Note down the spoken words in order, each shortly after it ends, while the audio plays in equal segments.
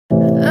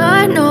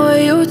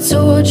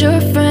told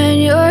your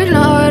friend you're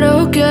not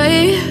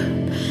okay,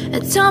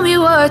 and tell me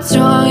what's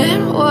wrong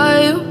and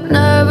why you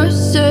never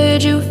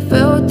said you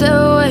felt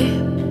that way.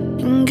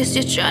 And guess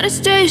you're trying to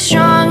stay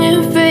strong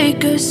and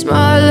fake a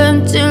smile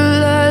until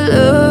I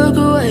look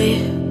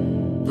away.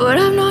 But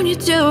I've known you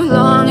too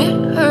long,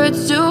 it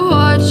hurts to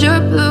watch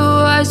your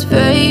blue eyes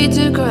fade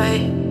to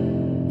gray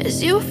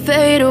as you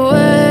fade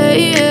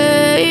away,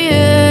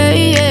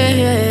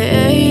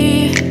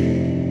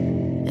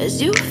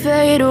 as you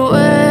fade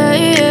away.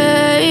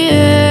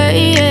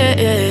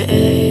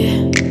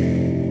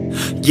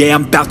 Yeah,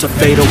 I'm about to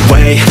fade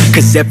away,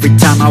 cause every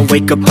time I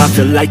wake up I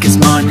feel like it's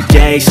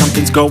Monday.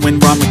 Something's going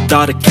wrong with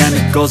all the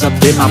chemicals up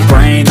in my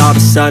brain. All of a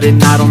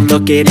sudden I don't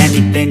look at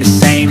anything the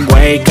same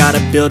way.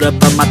 Gotta build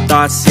up of my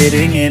thoughts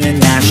sitting in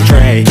an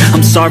ashtray.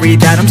 I'm sorry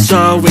that I'm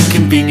so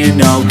inconvenient,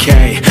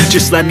 okay.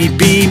 Just let me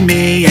be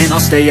me and I'll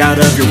stay out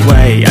of your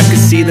way. I can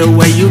see the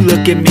way you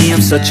look at me,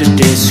 I'm such a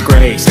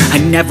disgrace. I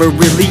never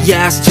really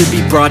asked to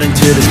be brought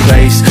into this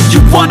place. You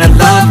wanna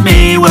love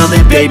me? Well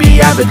then baby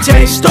I have a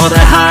taste. All the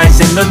highs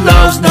and the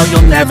lows, no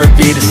you'll never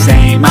be the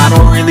same. I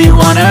don't really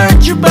wanna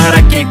hurt you but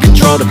I can't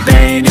control the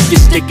pain. If you're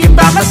sticking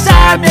by my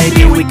side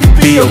maybe we could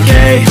be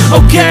okay.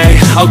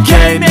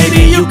 Okay,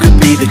 maybe you could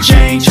be the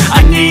change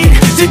I need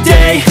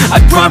today.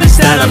 I promise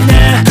that I've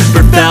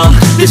never felt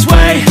this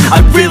way. I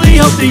really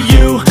hope that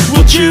you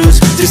will choose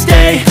to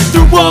stay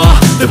through all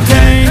the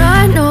pain.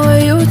 I know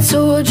you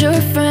told your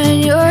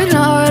friend you're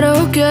not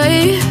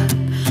okay,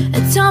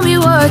 and tell me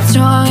what's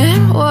wrong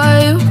and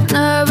why you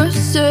never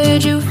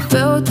said you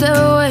felt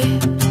that way.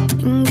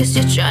 And guess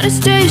you're trying to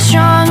stay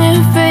strong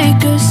and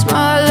fake a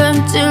smile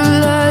until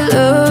I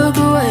look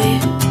away.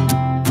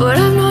 But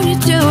I've known you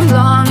too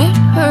long, it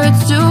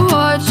hurts to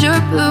watch your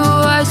blue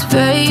eyes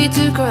fade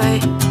to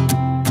gray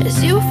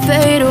as you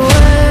fade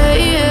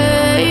away,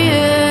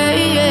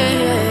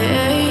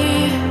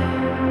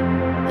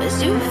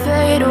 as you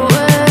fade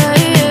away,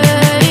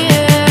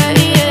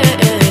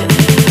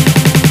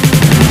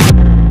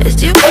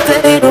 as you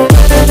fade away.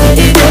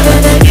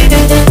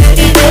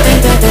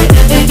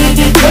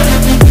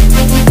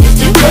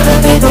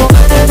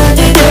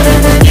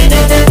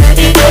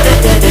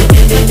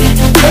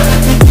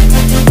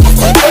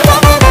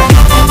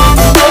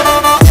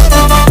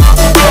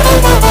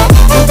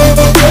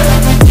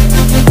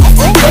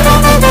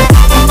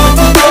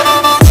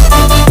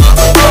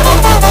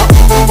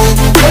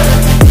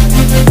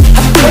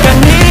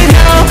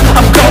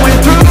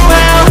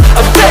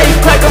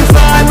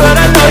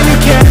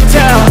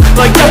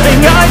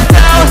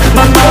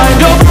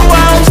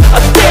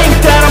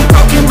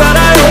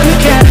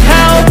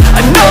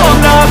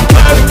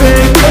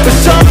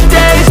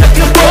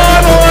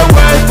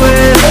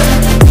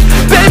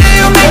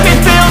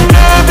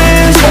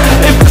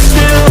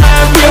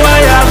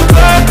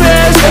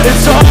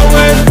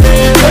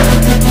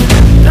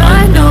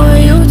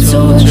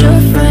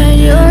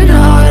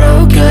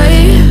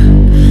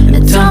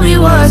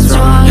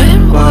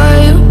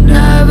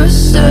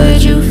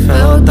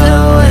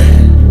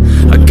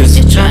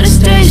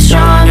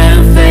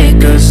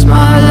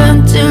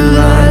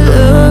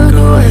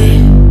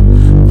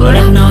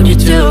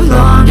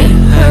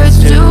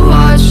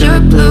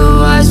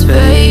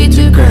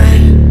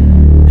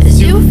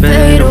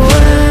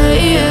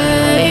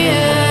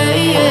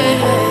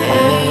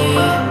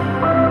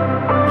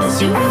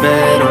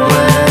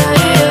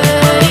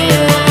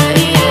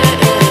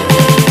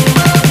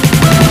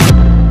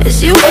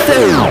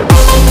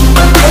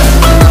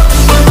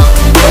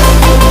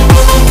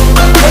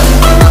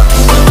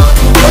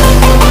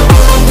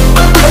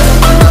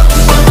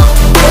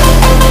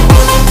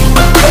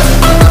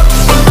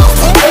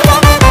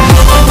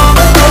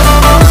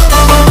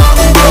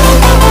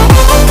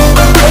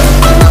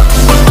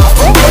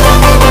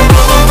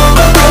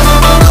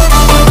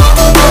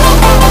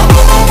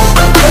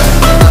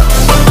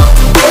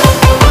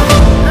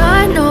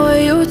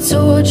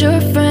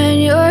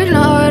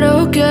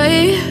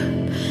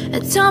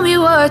 Tell me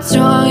what's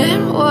wrong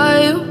and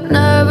why you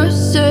never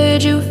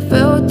said you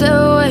felt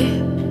that way.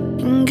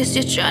 And guess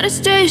you're trying to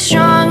stay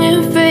strong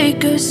and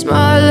fake a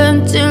smile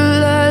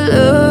until I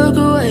look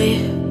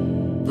away.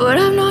 But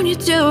I've known you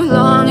too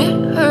long,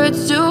 it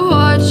hurts to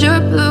watch your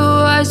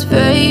blue eyes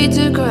fade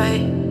to